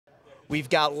We've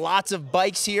got lots of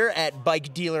bikes here at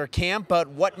Bike Dealer Camp, but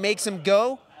what makes them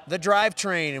go? The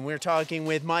drivetrain. And we're talking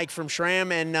with Mike from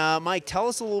SRAM. And Mike, tell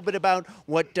us a little bit about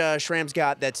what SRAM's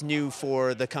got that's new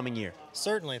for the coming year.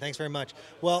 Certainly, thanks very much.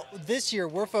 Well, this year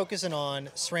we're focusing on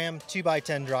SRAM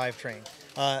 2x10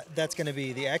 drivetrain. That's going to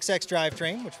be the XX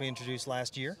drivetrain, which we introduced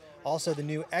last year. Also the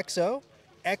new XO,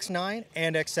 X9,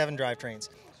 and X7 drivetrains.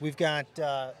 We've got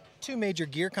two major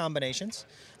gear combinations.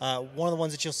 One of the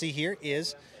ones that you'll see here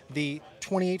is the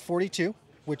 2842,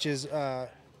 which is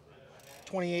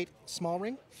 28 small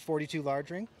ring, 42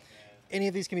 large ring. Any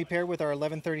of these can be paired with our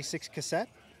 1136 cassette.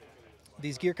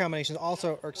 These gear combinations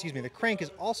also, or excuse me, the crank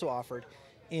is also offered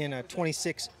in a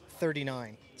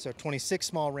 2639. So 26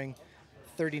 small ring,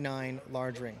 39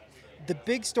 large ring. The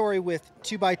big story with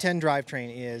 2x10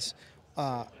 drivetrain is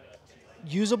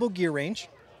usable gear range.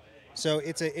 So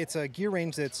it's a gear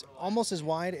range that's almost as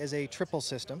wide as a triple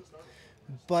system,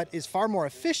 but is far more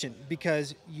efficient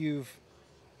because you've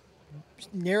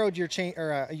narrowed your chain,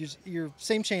 or your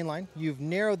same chain line. You've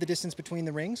narrowed the distance between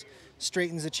the rings,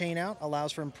 straightens the chain out,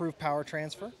 allows for improved power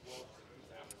transfer.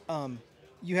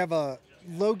 You have a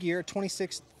low gear,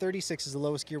 2636 is the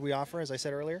lowest gear we offer, as I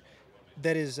said earlier,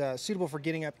 that is suitable for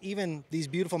getting up even these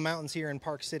beautiful mountains here in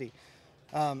Park City.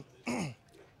 To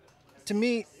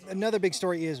me, another big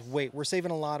story is weight. We're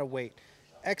saving a lot of weight.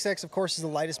 XX, of course, is the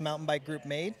lightest mountain bike group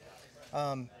made.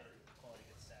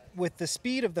 With the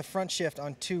speed of the front shift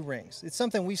on two rings, it's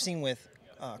something we've seen with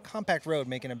compact road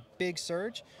making a big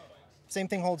surge. Same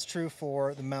thing holds true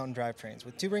for the mountain drivetrains.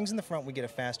 With two rings in the front, we get a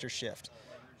faster shift.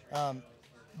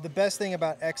 The best thing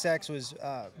about XX was,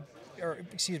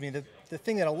 the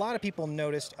thing that a lot of people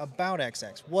noticed about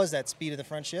XX was that speed of the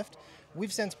front shift.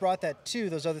 We've since brought that to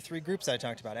those other three groups I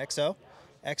talked about, XO,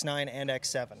 X9, and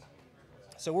X7.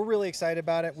 So we're really excited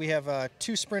about it. We have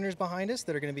two sprinters behind us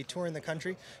that are going to be touring the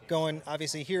country.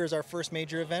 Obviously, here is our first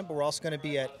major event, but we're also going to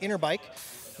be at Interbike,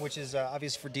 which is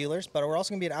obviously for dealers, but we're also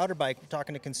going to be at Outerbike,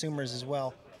 talking to consumers as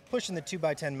well, pushing the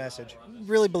 2x10 message.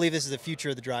 Really believe this is the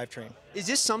future of the drivetrain. Is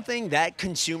this something that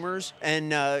consumers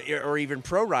and or even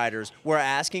pro riders were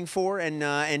asking for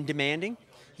and demanding?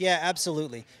 Yeah,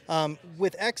 absolutely.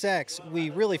 With XX, we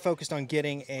really focused on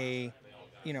getting a,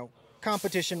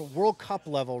 competition, World Cup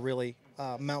level, really,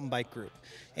 mountain bike group.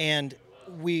 And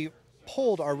we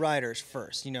polled our riders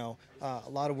first, a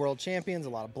lot of world champions, a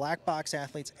lot of black box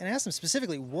athletes, and asked them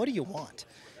specifically, what do you want?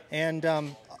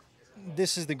 And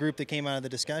this is the group that came out of the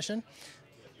discussion.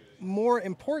 More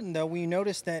important, though, we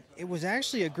noticed that it was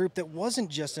actually a group that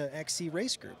wasn't just an XC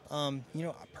race group.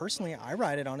 Personally, I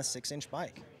ride it on a 6-inch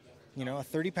bike. A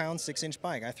 30-pound 6-inch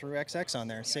bike. I threw XX on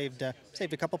there, saved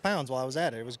a couple pounds while I was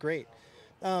at it. It was great.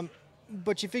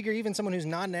 But you figure even someone who's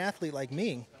not an athlete like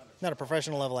me, not a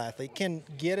professional level athlete, can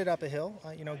get it up a hill,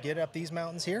 get up these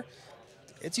mountains here.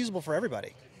 It's usable for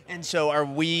everybody. And so are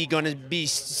we going to be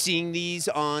seeing these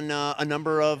on a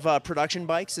number of production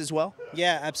bikes as well?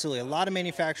 Yeah, absolutely. A lot of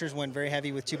manufacturers went very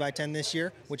heavy with 2x10 this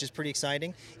year, which is pretty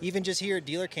exciting. Even just here at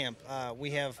DealerCamp,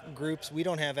 we have groups. We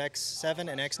don't have X7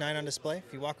 and X9 on display.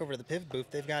 If you walk over to the Pivot booth,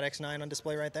 they've got X9 on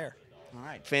display right there. All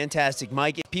right, fantastic.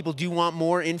 Mike, if people do want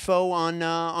more info on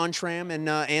SRAM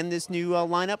and this new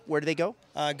lineup, where do they go?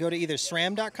 Go to either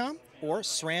SRAM.com or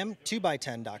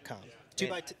SRAM2x10.com.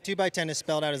 2x10 is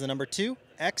spelled out as the number 2,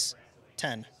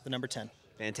 X10, the number 10.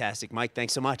 Fantastic. Mike,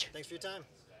 thanks so much. Thanks for your time.